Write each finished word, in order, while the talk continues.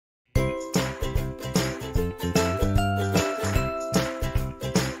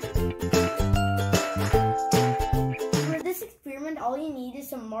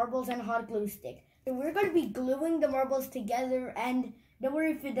marbles and hot glue stick. So we're going to be gluing the marbles together, and don't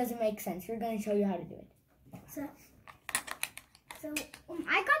worry if it doesn't make sense. We're going to show you how to do it. So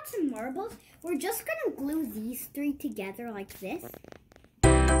I got some marbles. We're just going to glue these three together like this.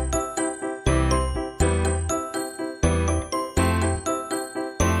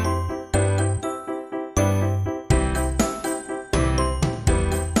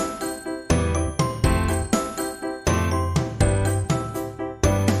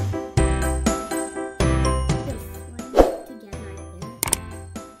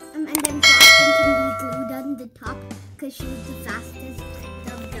 The top because she was the fastest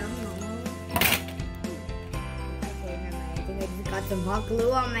of them all. Okay, never mind. I think I just got some hot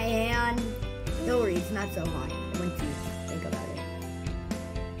glue on my hand. Don't worry, it's not so hot once you think about it.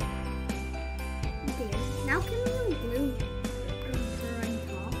 There. Now can we glue her on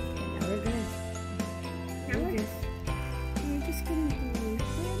top? Now we're just gonna glue her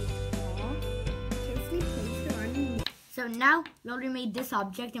on top. Carefully place her on. So now we already made this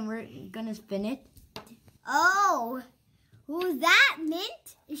object and we're gonna spin it. Oh, who's that,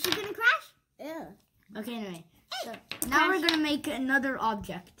 Mint? Is she gonna crash? Yeah. Okay, anyway. So now we're gonna make another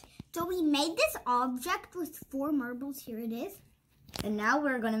object. So we made this object with 4 marbles. Here it is. And now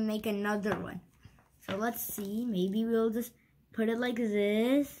we're gonna make another one. So let's see. Maybe we'll just put it like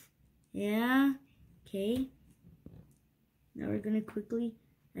this. Yeah. Okay. Now we're gonna quickly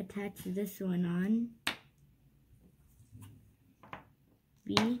attach this one on.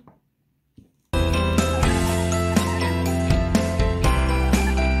 B.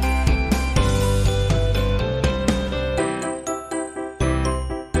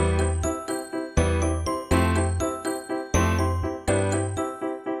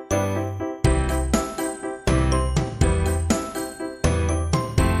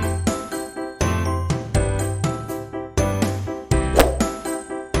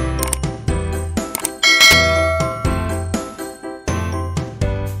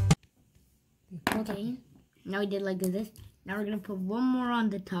 Okay, now we did like this. Now we're gonna put one more on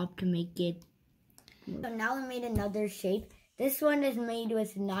the top to make it. So now we made another shape. This one is made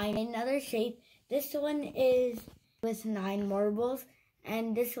with 9. Another shape. This one is with 9 marbles,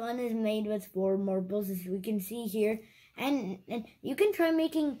 and this one is made with 4 marbles, as we can see here. And you can try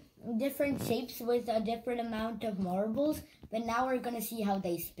making different shapes with a different amount of marbles. But now we're gonna see how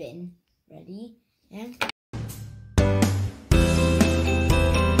they spin. Ready? And.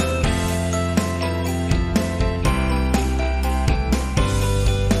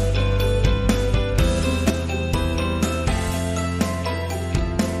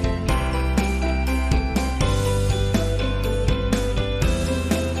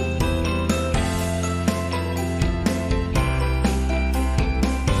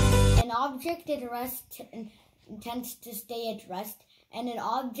 Object at rest tends to stay at rest, and an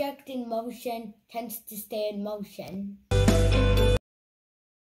object in motion tends to stay in motion.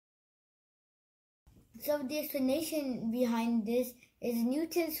 So the explanation behind this is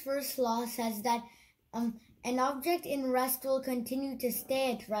Newton's first law says that an object in rest will continue to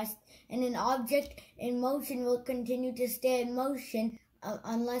stay at rest, and an object in motion will continue to stay in motion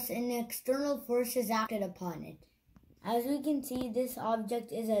unless an external force is acted upon it. As we can see, this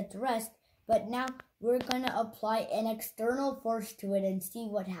object is at rest, but now we're going to apply an external force to it and see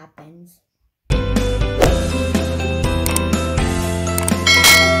what happens.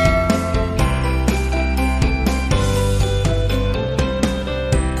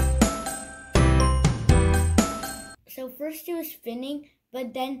 So first it was spinning,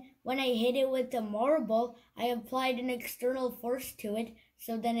 but then when I hit it with the marble, I applied an external force to it,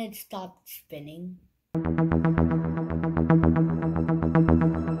 so then it stopped spinning.